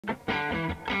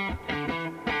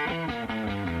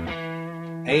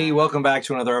Hey, welcome back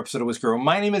to another episode of Whiskey Row.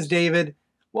 My name is David.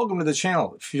 Welcome to the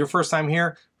channel. If you're your first time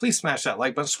here, please smash that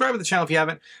like button. Subscribe to the channel if you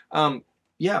haven't.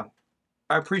 Yeah,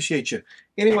 I appreciate you.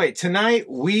 Anyway, tonight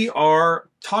we are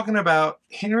talking about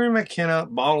Henry McKenna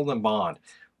Bottled and Bond.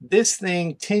 This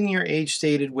thing, 10-year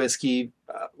age-stated whiskey,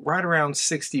 right around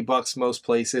 60 bucks most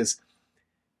places.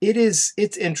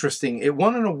 It's interesting. It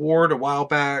won an award a while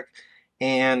back,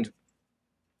 and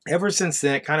ever since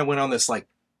then, it kind of went on this like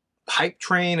hype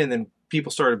train, and then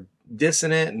people started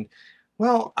dissing it. And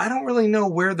well, I don't really know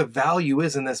where the value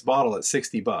is in this bottle at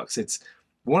 60 bucks. It's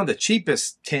one of the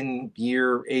cheapest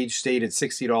 10-year age-stated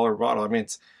 $60 bottle. I mean,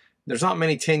 there's not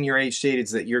many 10-year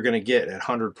age-stateds that you're going to get at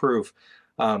 100 proof.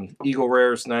 Eagle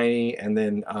Rare is 90, and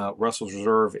then Russell's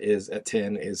Reserve is at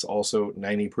 10, is also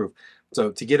 90 proof. So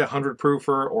to get a 100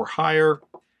 proofer or higher,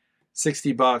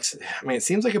 60 bucks, I mean, it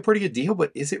seems like a pretty good deal,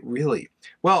 but is it really?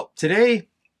 Well, today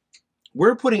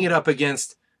we're putting it up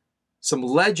against some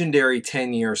legendary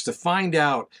 10 years to find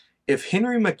out if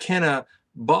Henry McKenna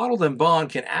Bottled and Bond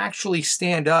can actually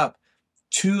stand up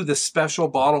to the special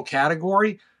bottle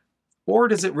category, or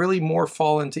does it really more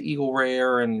fall into Eagle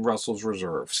Rare and Russell's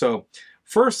Reserve? So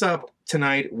first up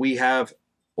tonight, we have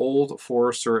Old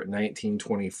Forester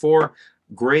 1924.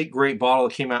 Great bottle.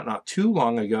 It came out not too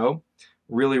long ago.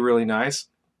 Really nice.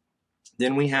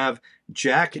 Then we have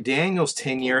Jack Daniel's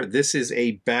 10-year. This is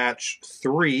a batch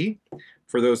 3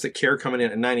 for those that care, coming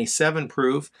in at 97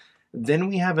 proof. Then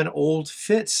we have an Old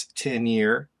Fitz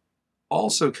 10-year,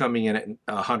 also coming in at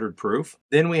 100 proof.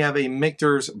 Then we have a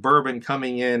Michter's bourbon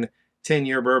coming in,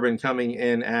 10-year bourbon coming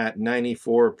in at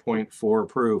 94.4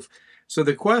 proof. So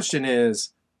the question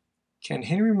is, can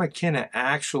Henry McKenna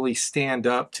actually stand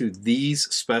up to these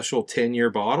special 10-year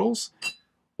bottles?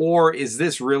 Or is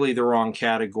this really the wrong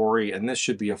category, and this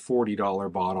should be a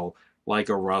 $40 bottle like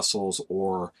a Russell's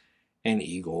or an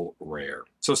Eagle Rare?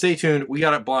 So stay tuned. We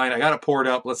got it blind. I got it poured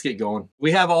up. Let's get going.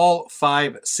 We have all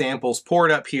 5 samples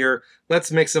poured up here.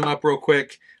 Let's mix them up real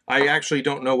quick. I actually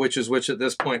don't know which is which at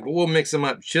this point, but we'll mix them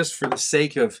up just for the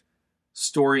sake of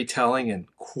storytelling and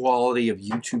quality of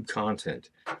YouTube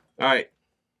content. All right,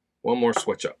 one more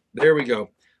switch up. There we go.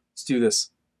 Let's do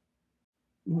this.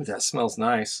 Ooh, that smells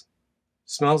nice.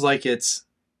 Smells like it's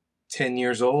 10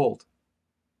 years old.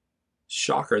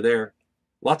 Shocker there.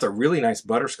 Lots of really nice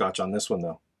butterscotch on this one,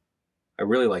 though. I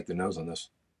really like the nose on this.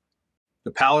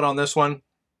 The palate on this one,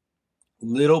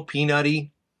 little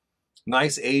peanutty,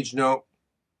 nice age note.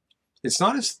 It's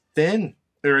not as thin,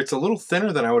 or it's a little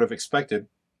thinner than I would have expected.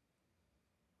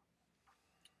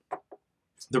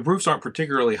 The proofs aren't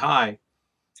particularly high,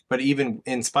 but even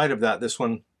in spite of that, this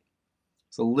one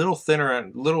is a little thinner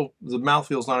and the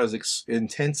mouthfeel is not as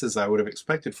intense as I would have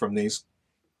expected from these,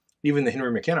 even the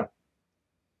Henry McKenna.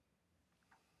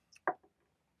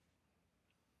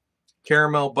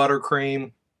 Caramel,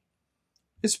 buttercream.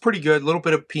 It's pretty good. A little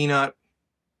bit of peanut.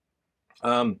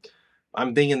 I'm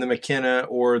thinking the McKenna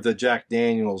or the Jack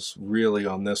Daniel's really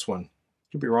on this one.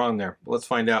 Could be wrong there, but let's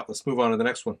find out. Let's move on to the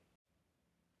next one.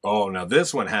 Oh, now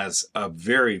this one has a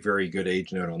very good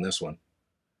age note on this one.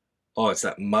 Oh, it's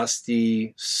that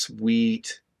musty,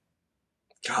 sweet.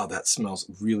 God, that smells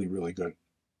really good.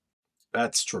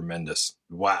 That's tremendous.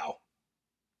 Wow.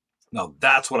 Now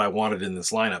that's what I wanted in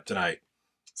this lineup tonight.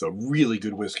 It's a really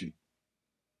good whiskey.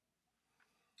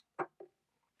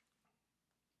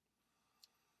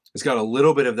 It's got a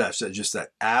little bit of that, just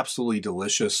that absolutely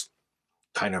delicious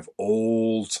kind of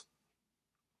old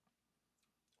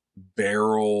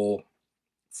barrel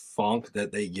funk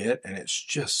that they get, and it's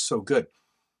just so good.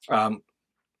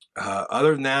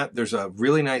 Other than that, there's a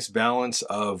really nice balance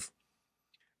of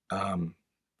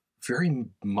very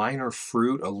minor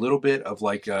fruit, a little bit of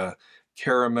like a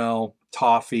caramel,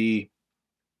 toffee,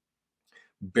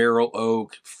 barrel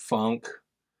oak, funk.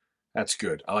 That's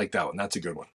good. I like that one. That's a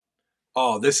good one.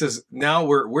 Oh, this is now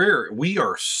we're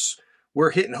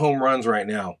hitting home runs right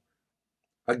now.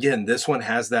 Again, this one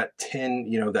has that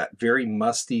 10, that very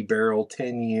musty barrel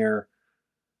 10-year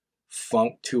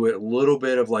funk to it. A little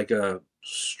bit of like a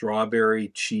strawberry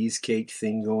cheesecake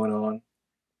thing going on.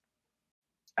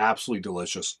 Absolutely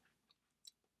delicious.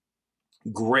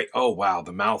 Great. Oh, wow.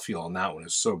 The mouthfeel on that one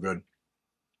is so good.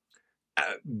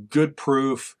 Good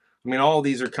proof. I mean, all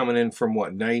these are coming in from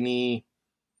what, 90,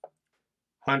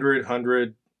 100,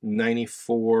 100,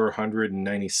 94, 100, and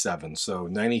 97. So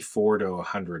 94 to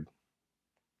 100.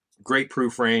 Great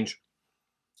proof range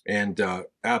and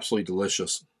absolutely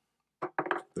delicious.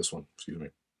 This one, excuse me.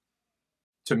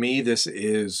 To me, this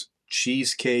is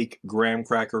cheesecake, graham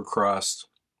cracker crust,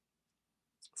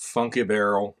 funky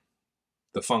barrel,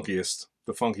 the funkiest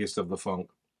of the funk.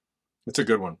 It's a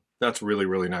good one. That's really,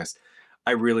 really nice.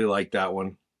 I really like that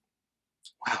one.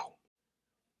 Wow.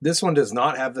 This one does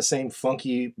not have the same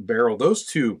funky barrel.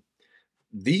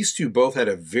 These two both had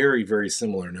a very, very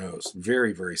similar nose.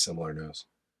 Very, very similar nose.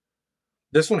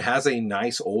 This one has a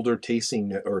nice older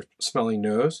tasting or smelling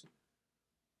nose,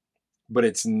 but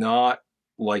it's not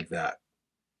like that.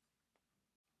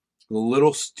 A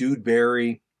little stewed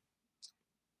berry,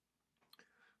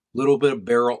 little bit of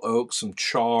barrel oak, some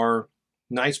char,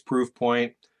 nice proof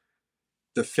point.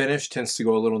 The finish tends to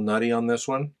go a little nutty on this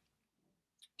one.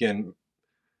 Again,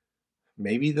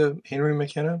 maybe the Henry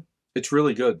McKenna. It's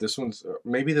really good. This one's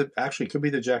maybe actually could be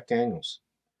the Jack Daniels.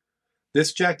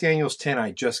 This Jack Daniels 10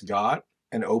 I just got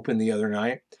and opened the other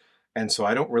night, and so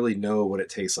I don't really know what it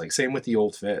tastes like. Same with the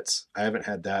Old Fitz. I haven't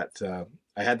had that.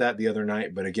 I had that the other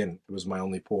night, but again, it was my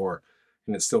only pour,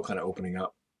 and it's still kind of opening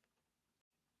up.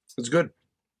 It's good.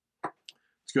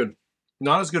 It's good.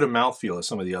 Not as good a mouthfeel as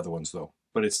some of the other ones, though,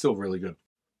 but it's still really good.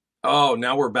 Oh,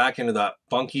 now we're back into that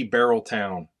funky barrel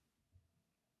town.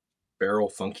 Barrel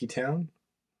funky town?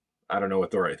 I don't know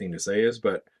what the right thing to say is,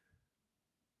 but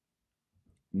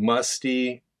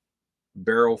musty,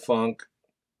 barrel funk,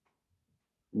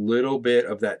 little bit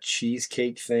of that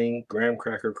cheesecake thing, graham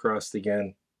cracker crust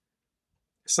again.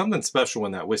 Something special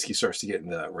when that whiskey starts to get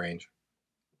into that range.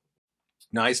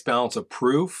 Nice balance of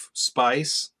proof,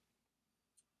 spice.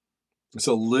 It's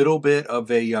a little bit of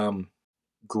a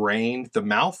grain. The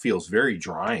mouth feels very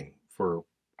drying.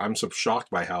 I'm so shocked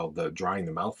by how drying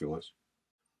the mouthfeel is.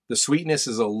 The sweetness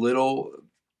is a little.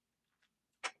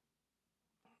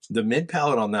 The mid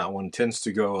palate on that one tends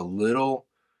to go a little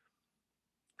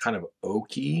kind of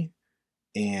oaky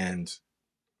and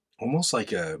almost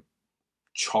like a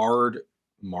charred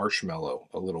marshmallow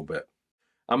a little bit.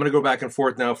 I'm going to go back and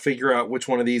forth now, figure out which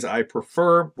one of these I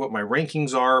prefer, what my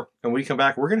rankings are, and when we come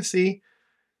back, we're going to see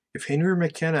if Henry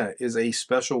McKenna is a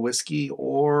special whiskey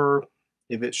or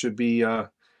if it should be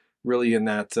really in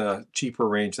that cheaper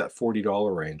range, that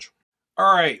 $40 range.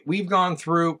 All right,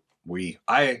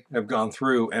 I have gone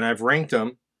through and I've ranked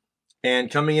them, and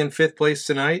coming in 5th place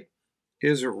tonight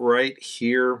is right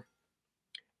here.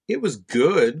 It was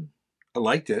good. I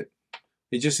liked it.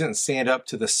 It just didn't stand up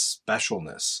to the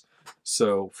specialness.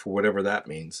 So for whatever that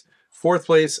means. 4th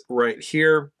place right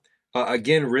here.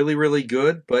 Again, really, really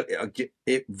good, but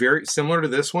it very similar to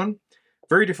this one.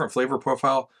 Very different flavor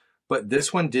profile, but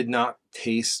this one did not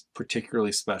taste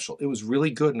particularly special. It was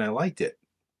really good and I liked it,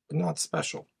 but not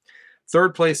special.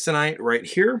 3rd place tonight right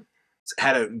here. It's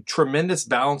had a tremendous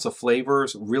balance of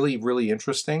flavors, really, really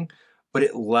interesting, but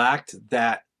it lacked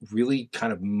that really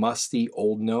kind of musty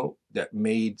old note that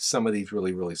made some of these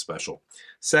really, really special.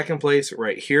 2nd place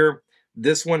right here.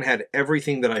 This one had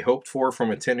everything that I hoped for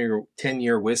from a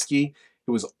 10-year whiskey.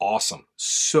 It was awesome.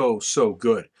 So, so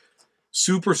good.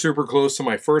 Super, super close to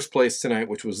my 1st place tonight,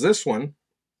 which was this one.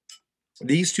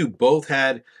 These two both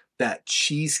had that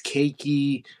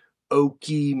cheesecakey,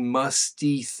 oaky,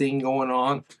 musty thing going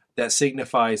on that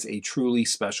signifies a truly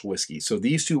special whiskey. So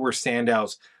these two were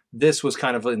standouts. This was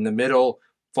kind of in the middle,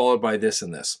 followed by this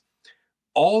and this.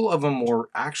 All of them were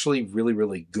actually really,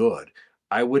 really good.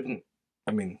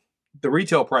 The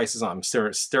retail prices I'm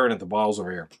staring at the bottles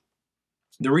over here.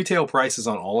 The retail prices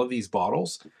on all of these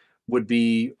bottles would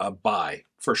be a buy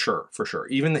for sure, for sure.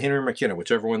 Even the Henry McKenna,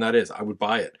 whichever one that is, I would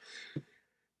buy it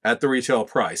at the retail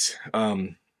price.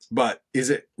 But is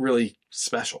it really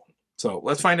special? So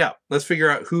let's find out. Let's figure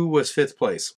out who was 5th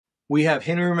place. We have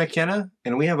Henry McKenna,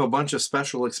 and we have a bunch of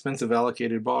special expensive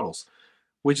allocated bottles.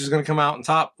 Which is going to come out on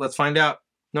top? Let's find out.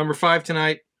 Number 5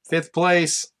 tonight, 5th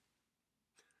place.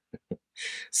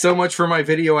 So much for my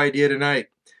video idea tonight.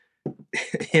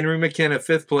 Henry McKenna,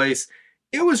 5th place.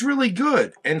 It was really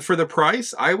good. And for the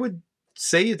price, I would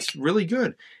say it's really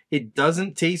good. It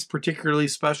doesn't taste particularly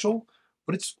special,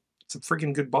 but it's a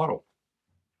freaking good bottle.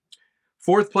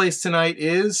 4th place tonight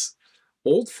is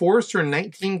Old Forester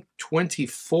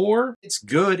 1924. It's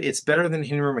good. It's better than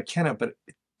Henry McKenna, but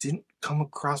it didn't come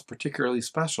across particularly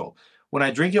special. When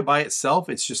I drink it by itself,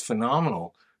 it's just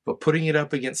phenomenal. But putting it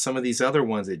up against some of these other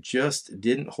ones, it just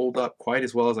didn't hold up quite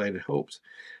as well as I had hoped.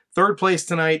 3rd place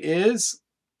tonight is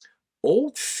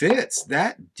Old Fitz.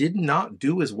 That did not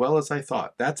do as well as I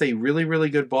thought. That's a really, really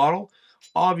good bottle.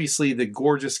 Obviously, the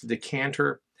gorgeous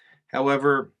decanter.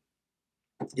 However,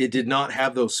 it did not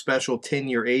have those special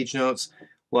 10-year age notes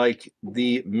like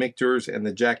the Michter's and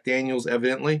the Jack Daniels,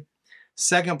 evidently.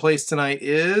 2nd place tonight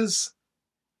is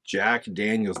Jack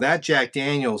Daniels. That Jack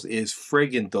Daniels is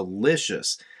friggin'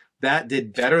 delicious. That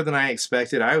did better than I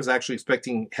expected. I was actually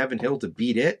expecting Heaven Hill to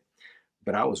beat it,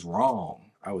 but I was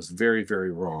wrong. I was very,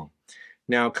 very wrong.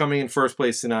 Now, coming in 1st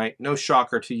place tonight, no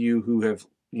shocker to you who have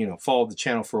followed the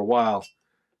channel for a while,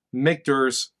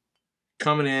 Michter's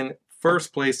coming in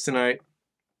first place tonight.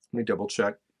 Let me double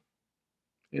check.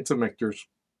 It's a Michter's.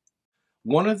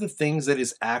 One of the things that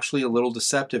is actually a little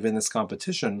deceptive in this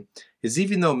competition is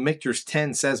even though Michter's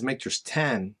 10 says Michter's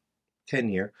 10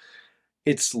 year,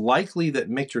 it's likely that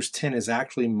Michter's 10 is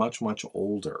actually much, much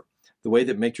older. The way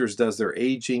that Michter's does their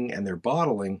aging and their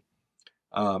bottling,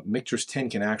 Michter's 10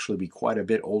 can actually be quite a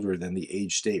bit older than the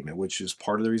age statement, which is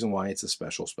part of the reason why it's a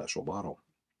special, special bottle.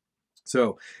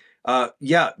 So,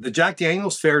 yeah, the Jack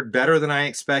Daniels fared better than I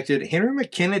expected. Henry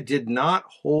McKenna did not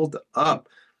hold up.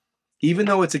 Even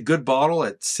though it's a good bottle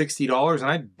at $60,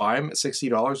 and I'd buy them at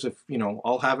 $60 if,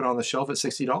 I'll have it on the shelf at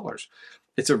 $60.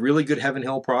 It's a really good Heaven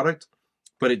Hill product,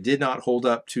 but it did not hold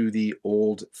up to the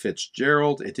old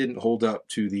Fitzgerald. It didn't hold up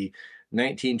to the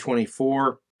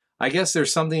 1924. I guess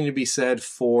there's something to be said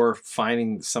for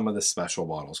finding some of the special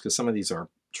bottles, because some of these are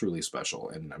truly special.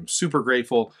 And I'm super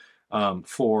grateful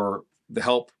for the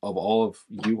help of all of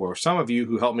you, or some of you,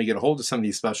 who helped me get a hold of some of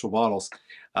these special bottles,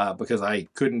 because I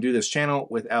couldn't do this channel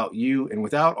without you and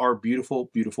without our beautiful,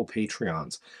 beautiful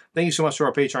Patreons. Thank you so much to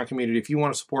our Patreon community. If you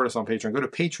want to support us on Patreon, go to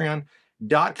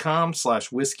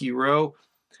patreon.com/whiskeyrow.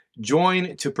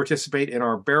 Join to participate in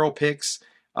our barrel picks,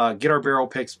 get our barrel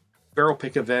picks, barrel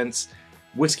pick events,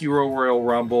 Whiskey Row Royal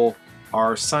Rumble,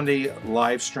 our Sunday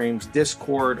live streams,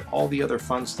 Discord, all the other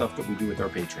fun stuff that we do with our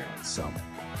Patreons. So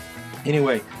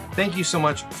anyway, thank you so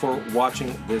much for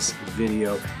watching this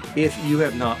video. If you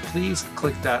have not, please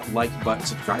click that like button,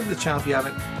 subscribe to the channel if you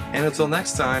haven't, and until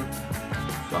next time,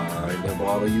 find a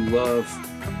bottle you love.